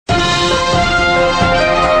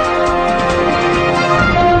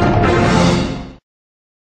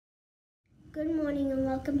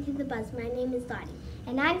welcome to The Buzz. My name is Dottie.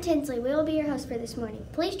 And I'm Tinsley. We will be your host for this morning.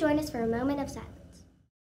 Please join us for a moment of silence.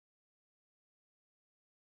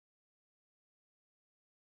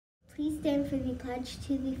 Please stand for the pledge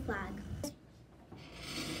to the flag.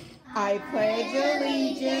 I pledge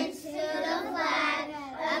allegiance to the flag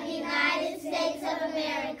of the United States of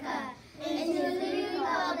America and to the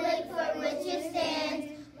republic for which it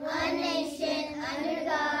stands, one nation, under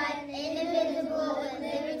God, indivisible, with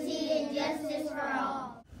liberty and justice for all.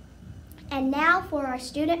 And now for our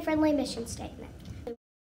student-friendly mission statement.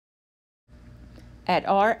 At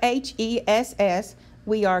RHESS,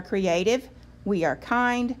 we are creative, we are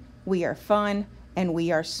kind, we are fun, and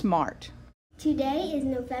we are smart. Today is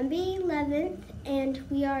November 11th, and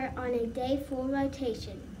we are on a day full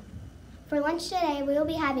rotation. For lunch today, we will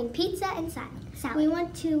be having pizza and salad. We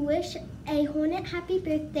want to wish a Hornet happy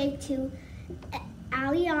birthday to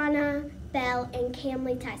Aliana, Belle, and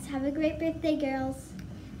Camly Tice. Have a great birthday, girls.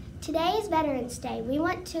 Today is Veterans Day. We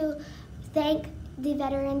want to thank the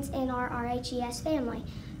veterans in our RHES family.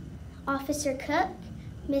 Officer Cook,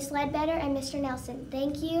 Miss Ledbetter, and Mr. Nelson,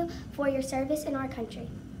 thank you for your service in our country.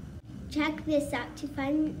 Check this out to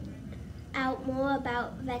find out more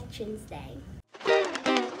about Veterans Day.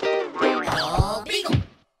 Beagle.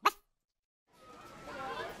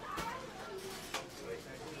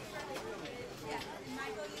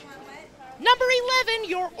 Number 11,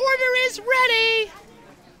 your order is ready.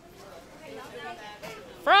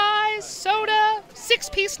 Fries, soda,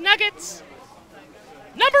 6-piece nuggets.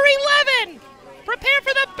 Number 11, prepare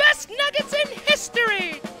for the best nuggets in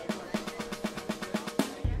history.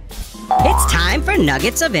 It's time for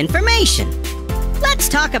Nuggets of Information. Let's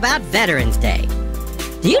talk about Veterans Day.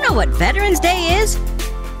 Do you know what Veterans Day is?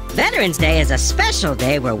 Veterans Day is a special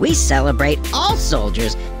day where we celebrate all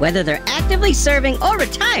soldiers, whether they're actively serving or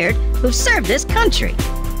retired, who've served this country.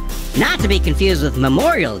 Not to be confused with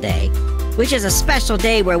Memorial Day, which is a special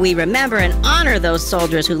day where we remember and honor those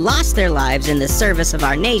soldiers who lost their lives in the service of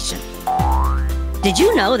our nation. Did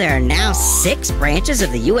you know there are now 6 branches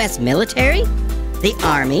of the U.S. military? The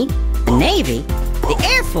Army, the Navy, the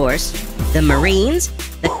Air Force, the Marines,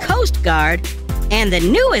 the Coast Guard, and the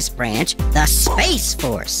newest branch, the Space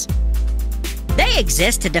Force. They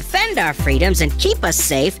exist to defend our freedoms and keep us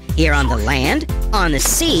safe here on the land, on the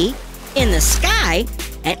sea, in the sky,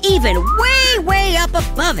 and even way, way up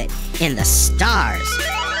above it, in the stars.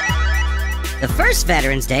 The first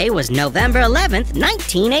Veterans Day was November 11th,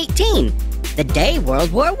 1918, the day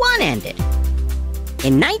World War I ended.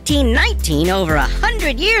 In 1919, over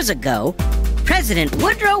 100 years ago, President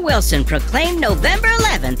Woodrow Wilson proclaimed November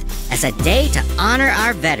 11th as a day to honor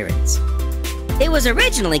our veterans. It was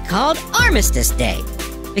originally called Armistice Day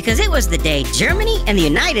because it was the day Germany and the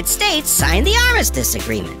United States signed the Armistice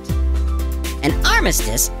Agreement. An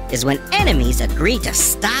armistice is when enemies agree to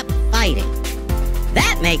stop fighting.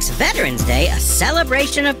 That makes Veterans Day a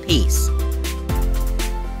celebration of peace.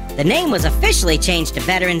 The name was officially changed to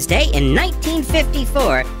Veterans Day in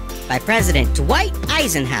 1954 by President Dwight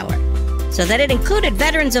Eisenhower, so that it included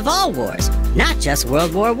veterans of all wars, not just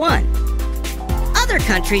World War I. Other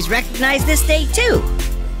countries recognize this day too.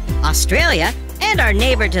 Australia and our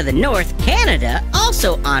neighbor to the north, Canada,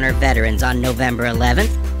 also honor veterans on November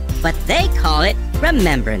 11th, but they call it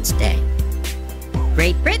Remembrance Day.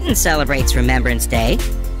 Great Britain celebrates Remembrance Day,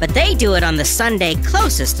 but they do it on the Sunday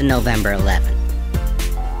closest to November 11th.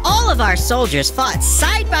 All of our soldiers fought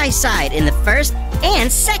side by side in the First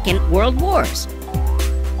and Second World Wars.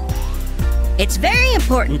 It's very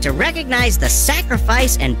important to recognize the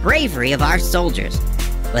sacrifice and bravery of our soldiers.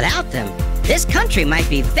 Without them, this country might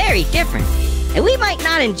be very different, and we might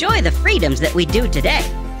not enjoy the freedoms that we do today,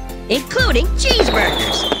 including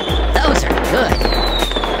cheeseburgers. Those are good.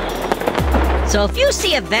 So if you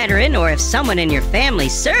see a veteran or if someone in your family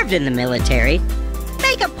served in the military,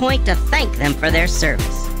 make a point to thank them for their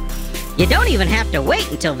service. You don't even have to wait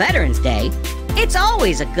until Veterans Day. It's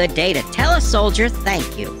always a good day to tell a soldier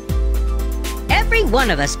thank you. Every one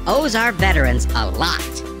of us owes our veterans a lot.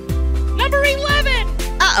 Number 11!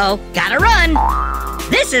 Uh-oh, gotta run!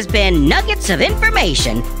 This has been Nuggets of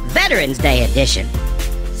Information, Veterans Day edition.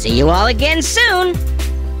 See you all again soon!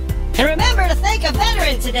 And remember to thank a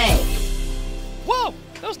veteran today! Whoa,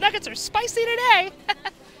 those nuggets are spicy today!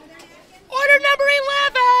 Order number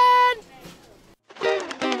 11!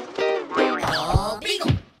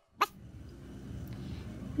 Beagle.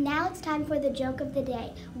 Now it's time for the joke of the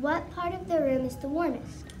day. What part of the room is the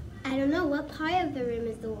warmest? I don't know. What part of the room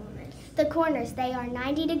is the warmest? The corners. They are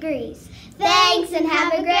 90 degrees. Thanks and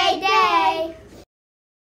have a great day!